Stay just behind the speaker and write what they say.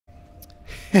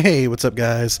Hey, what's up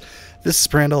guys? This is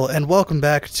Brandel and welcome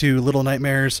back to Little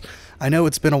Nightmares. I know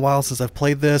it's been a while since I've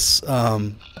played this.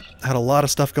 Had a lot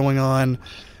of stuff going on.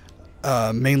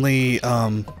 Mainly,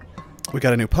 we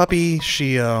got a new puppy.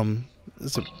 She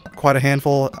is quite a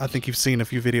handful. I think you've seen a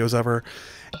few videos of her.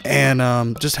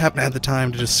 And just happened to have the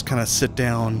time to just kind of sit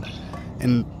down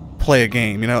and play a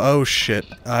game. You know, oh shit,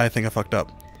 I think I fucked up.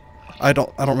 I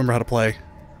don't remember how to play.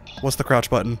 What's the crouch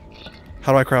button?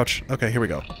 How do I crouch? Okay, here we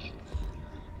go.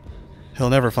 He'll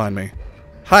never find me.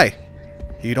 Hi!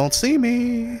 You don't see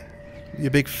me, you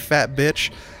big fat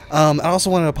bitch. I also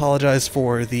want to apologize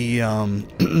for the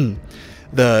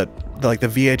the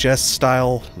VHS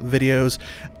style videos.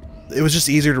 It was just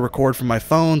easier to record from my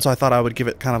phone, so I thought I would give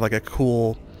it kind of like a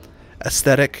cool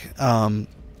aesthetic.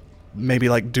 Maybe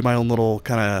like do my own little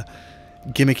kind of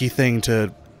gimmicky thing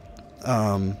to,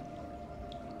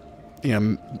 you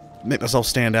know, make myself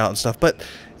stand out and stuff. But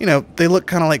you know, they look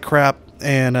kind of like crap,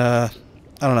 and I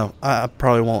don't know. I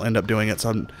probably won't end up doing it, so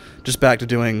I'm just back to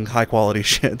doing high quality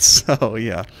shit. So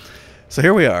yeah. So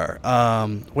here we are.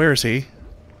 Where is he?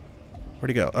 Where'd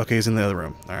he go? Okay, he's in the other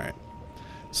room. Alright.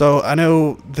 So I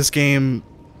know this game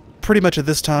pretty much at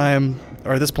this time,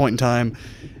 or at this point in time,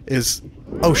 is...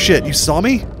 Oh shit, you saw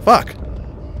me? Fuck.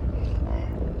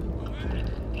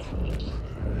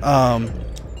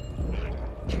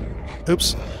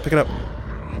 Oops. Pick it up.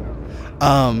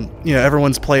 You know,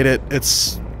 everyone's played it.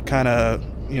 It's kind of,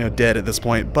 you know, dead at this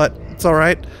point, but it's all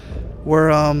right. We're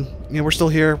you know, we're still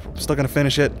here. We're still gonna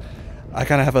finish it. I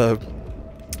kind of have a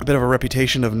bit of a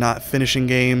reputation of not finishing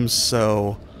games,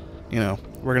 so you know,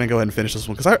 we're gonna go ahead and finish this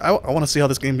one because I want to see how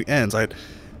this game ends. I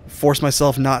force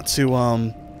myself not to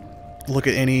look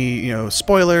at any, you know,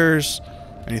 spoilers,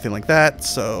 anything like that.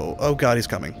 So, oh god, he's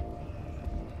coming.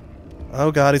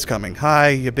 Oh god, he's coming. Hi,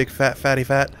 you big fat fatty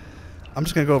fat. I'm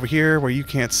just gonna go over here where you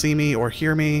can't see me or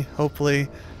hear me, hopefully.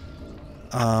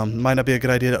 Might not be a good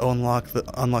idea to unlock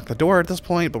the door at this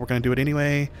point, but we're gonna do it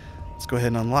anyway. Let's go ahead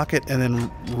and unlock it and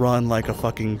then run like a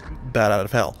fucking bat out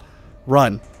of hell.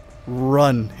 Run.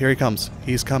 Run. Here he comes.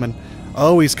 He's coming.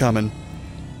 Oh, he's coming.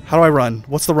 How do I run?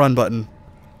 What's the run button?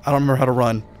 I don't remember how to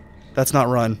run. That's not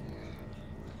run.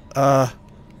 Let's,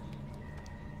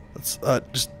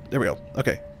 just, there we go.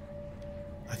 Okay.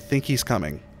 I think he's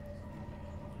coming.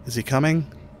 Is he coming?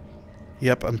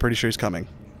 Yep, I'm pretty sure he's coming.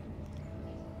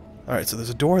 Alright, so there's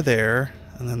a door there,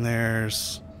 and then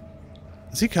there's...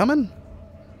 Is he coming?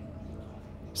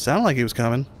 Sounded like he was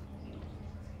coming.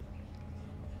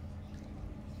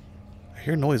 I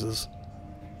hear noises.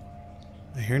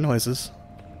 I hear noises.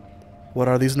 What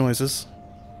are these noises?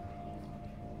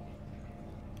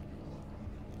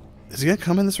 Is he gonna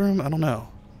come in this room? I don't know.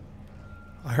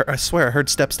 I swear I heard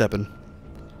stepping.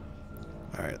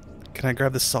 Alright. Can I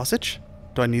grab this sausage?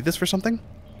 Do I need this for something?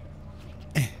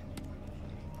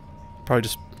 Probably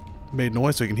just made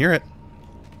noise so you can hear it.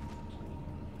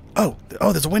 Oh,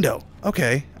 there's a window.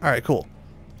 Okay. Alright, cool.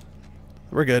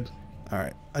 We're good.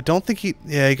 Alright. I don't think he...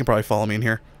 Yeah, he can probably follow me in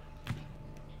here.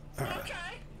 Alright.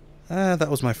 That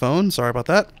was my phone. Sorry about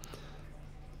that.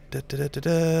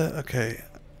 Okay.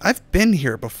 I've been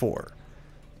here before.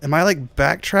 Am I, like,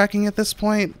 backtracking at this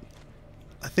point?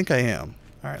 I think I am.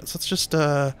 Alright, so let's just,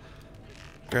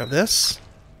 grab this.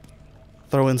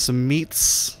 Throw in some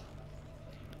meats.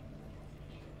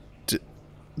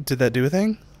 Did that do a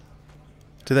thing?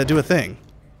 Did that do a thing?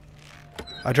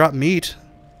 I dropped meat.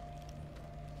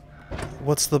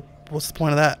 What's the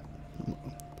point of that? Am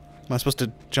I supposed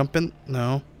to jump in?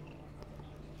 No.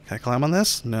 Can I climb on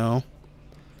this? No.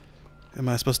 Am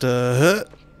I supposed to...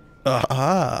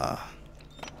 Aha!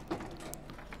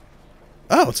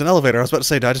 Oh, it's an elevator. I was about to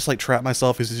say, did I just like trap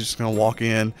myself? Is he just gonna walk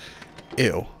in?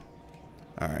 Ew.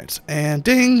 Alright. And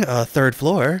ding! Third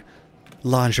floor.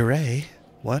 Lingerie.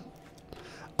 What?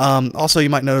 Also, you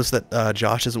might notice that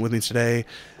Josh isn't with me today.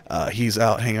 He's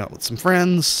out hanging out with some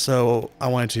friends, so I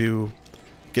wanted to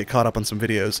get caught up on some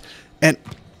videos. And...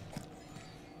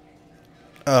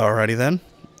 Alrighty then.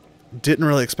 Didn't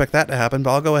really expect that to happen,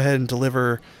 but I'll go ahead and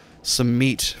deliver some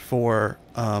meat for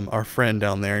our friend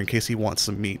down there in case he wants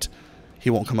some meat. He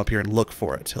won't come up here and look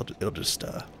for it. It'll just,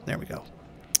 there we go.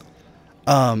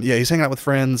 Yeah, he's hanging out with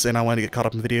friends, and I wanted to get caught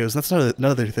up in videos. And that's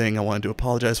another thing I wanted to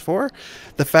apologize for.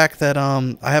 The fact that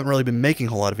I haven't really been making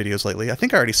a whole lot of videos lately. I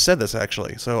think I already said this,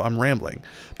 actually, so I'm rambling.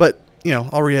 But, you know,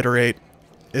 I'll reiterate.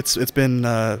 It's been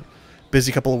a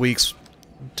busy couple of weeks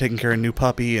taking care of a new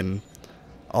puppy and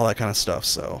all that kind of stuff,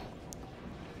 so...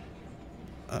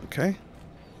 Okay.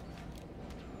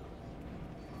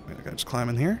 I gotta just climb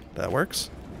in here. That works.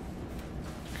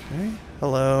 Okay.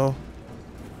 Hello.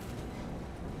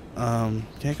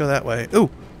 Can't go that way. Ooh,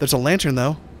 there's a lantern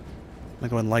though. I'm gonna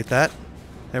go and light that.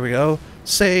 There we go.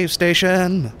 Save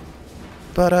station.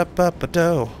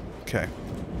 Ba-da-ba-ba-do. Okay.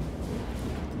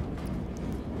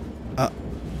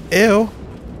 Ew.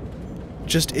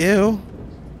 Just ew.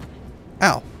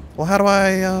 Ow. Well, how do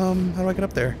I get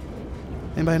up there?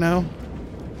 Anybody know?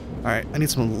 Alright, I need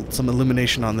some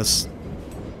illumination on this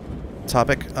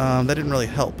topic. That didn't really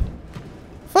help.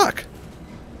 Fuck!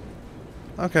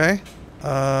 Okay.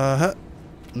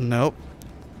 Nope.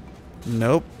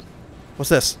 Nope. What's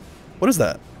this? What is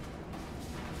that?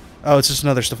 Oh, it's just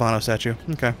another Stefano statue.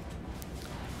 Okay.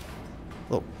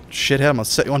 Little shithead, I'm gonna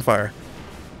set you on fire.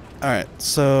 Alright,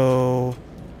 so...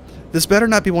 This better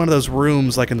not be one of those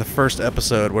rooms like in the first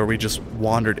episode where we just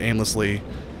wandered aimlessly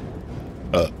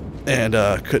and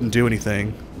couldn't do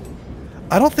anything.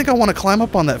 I don't think I want to climb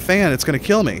up on that fan. It's going to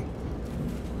kill me.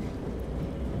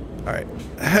 Alright.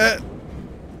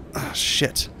 Oh,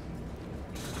 shit.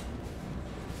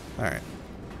 Alright.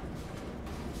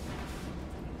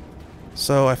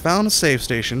 So I found a save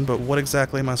station, but what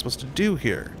exactly am I supposed to do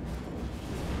here?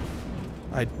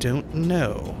 I don't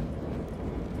know.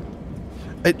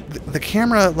 The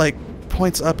camera, like,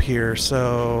 points up here,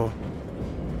 so...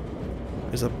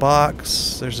 There's a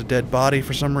box, there's a dead body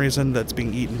for some reason that's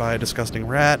being eaten by a disgusting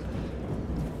rat.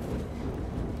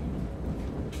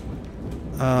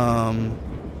 I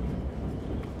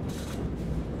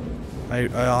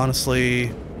honestly...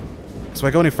 So if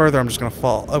I go any further, I'm just gonna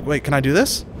fall. Oh, wait, can I do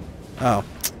this? Oh.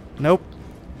 Nope.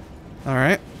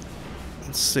 Alright.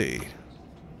 Let's see.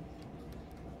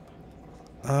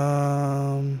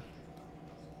 I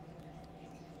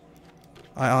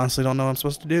honestly don't know what I'm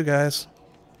supposed to do, guys.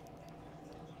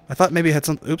 I thought maybe it had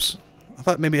some... Oops. I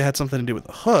thought maybe it had something to do with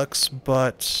the hooks,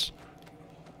 but...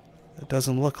 It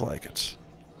doesn't look like it.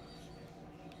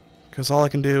 Because all I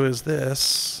can do is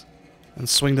this... And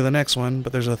swing to the next one,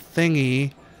 but there's a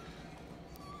thingy...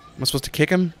 Am I supposed to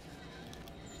kick him?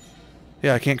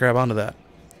 Yeah, I can't grab onto that.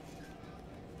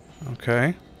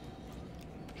 Okay.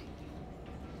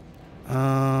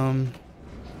 I'm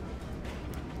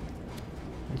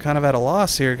kind of at a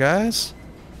loss here, guys.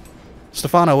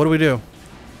 Stefano, what do we do?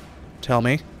 Tell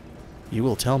me. You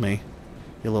will tell me,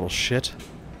 you little shit.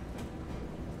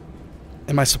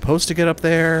 Am I supposed to get up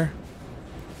there?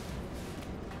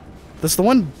 That's the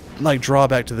one, like,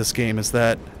 drawback to this game is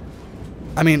that...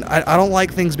 I mean, I don't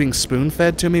like things being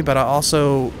spoon-fed to me, but I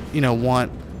also, you know,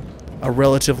 want a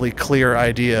relatively clear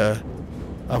idea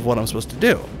of what I'm supposed to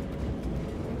do.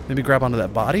 Maybe grab onto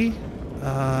that body?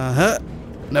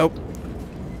 Nope.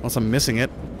 Unless I'm missing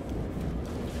it.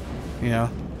 Yeah.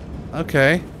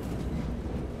 Okay.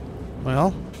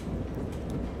 Well.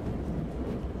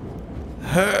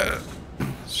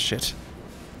 Shit.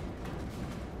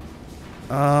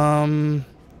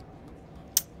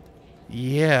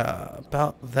 Yeah,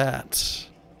 about that.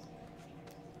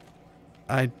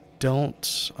 I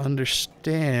don't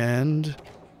understand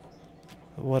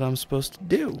what I'm supposed to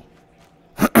do.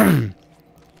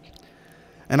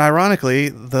 And ironically,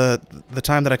 the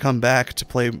time that I come back to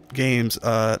play games,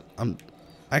 I'm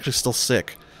actually still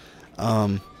sick.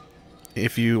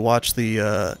 If you watch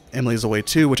the Emily's Away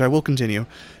 2, which I will continue,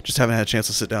 just haven't had a chance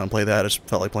to sit down and play that. I just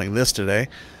felt like playing this today.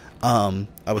 I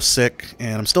was sick,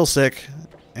 and I'm still sick,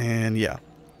 and yeah.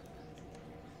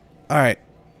 Alright.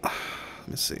 Let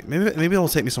me see. Maybe it'll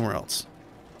take me somewhere else.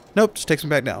 Nope, just takes me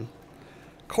back down.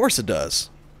 Of course it does.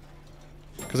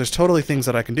 Because there's totally things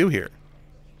that I can do here.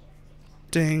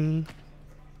 Ding.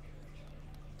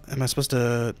 Am I supposed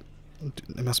to...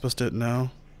 No.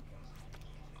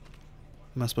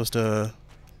 Am I supposed to...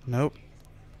 Nope.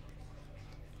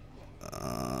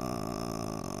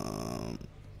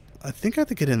 I think I have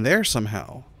to get in there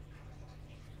somehow.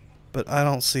 But I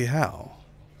don't see how.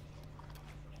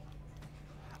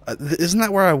 Isn't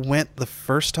that where I went the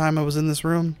first time I was in this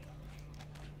room?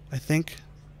 I think.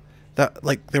 That,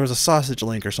 like, there was a sausage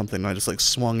link or something and I just, like,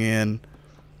 swung in.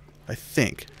 I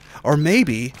think. Or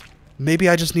maybe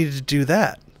I just needed to do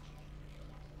that.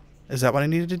 Is that what I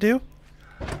needed to do?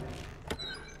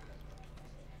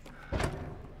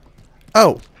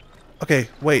 Oh! Okay,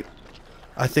 wait.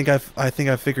 I think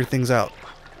I've figured things out.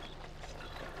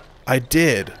 I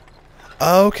did.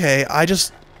 Okay, I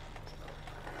just...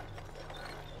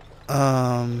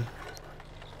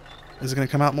 Is it gonna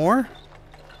come out more?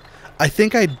 I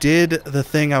think I did the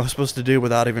thing I was supposed to do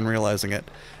without even realizing it.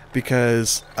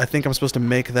 Because I think I'm supposed to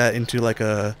make that into like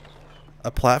a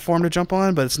platform to jump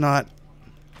on, but it's not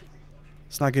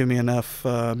giving me enough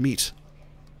meat.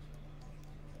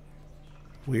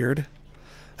 Weird.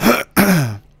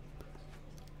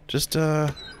 Just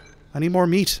I need more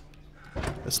meat.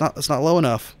 It's not low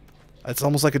enough. It's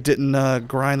almost like it didn't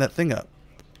grind that thing up.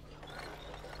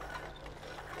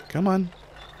 Come on.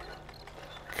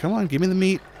 Come on, give me the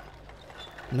meat.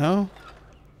 No?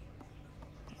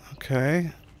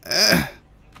 Okay.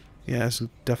 Yeah, it's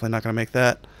definitely not going to make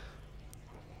that.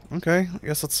 Okay, I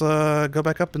guess let's go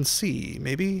back up and see,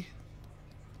 maybe?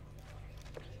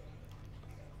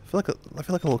 I feel like a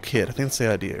little kid. I think that's the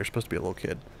idea. You're supposed to be a little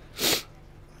kid.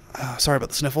 Sorry about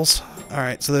the sniffles.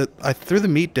 Alright, so I threw the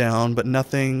meat down, but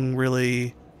nothing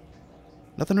really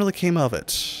came of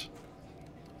it.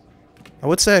 I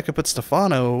would say I could put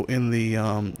Stefano in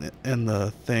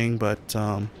the thing, but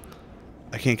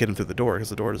I can't get him through the door because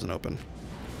the door doesn't open.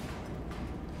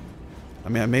 I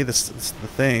mean, I made this the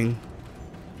thing.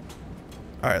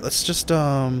 Alright, let's just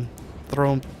throw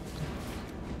him.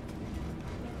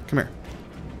 Come here.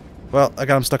 Well, I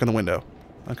got him stuck in the window.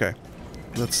 Okay.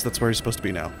 That's where he's supposed to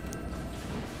be now.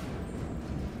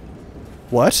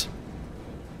 What?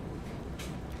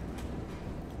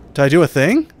 Did I do a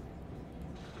thing?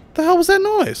 What the hell was that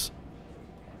noise?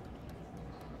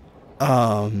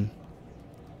 Well,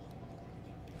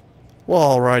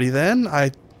 alrighty then.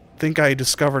 I think I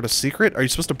discovered a secret. Are you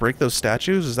supposed to break those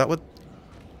statues? Is that what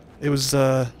it was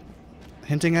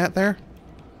hinting at there?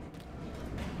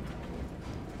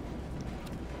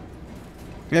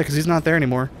 Yeah, because he's not there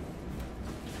anymore.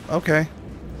 Okay.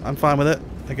 I'm fine with it,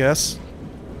 I guess.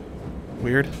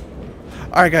 Weird.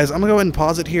 Alright guys, I'm going to go ahead and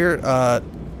pause it here. I'm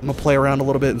going to play around a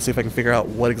little bit and see if I can figure out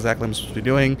what exactly I'm supposed to be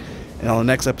doing. And on the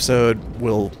next episode,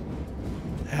 we'll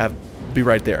be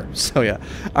right there. So yeah.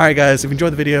 Alright guys, if you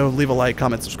enjoyed the video, leave a like,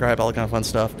 comment, subscribe, all that kind of fun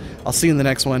stuff. I'll see you in the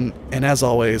next one. And as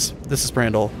always, this is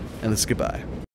Brandel, and this is goodbye.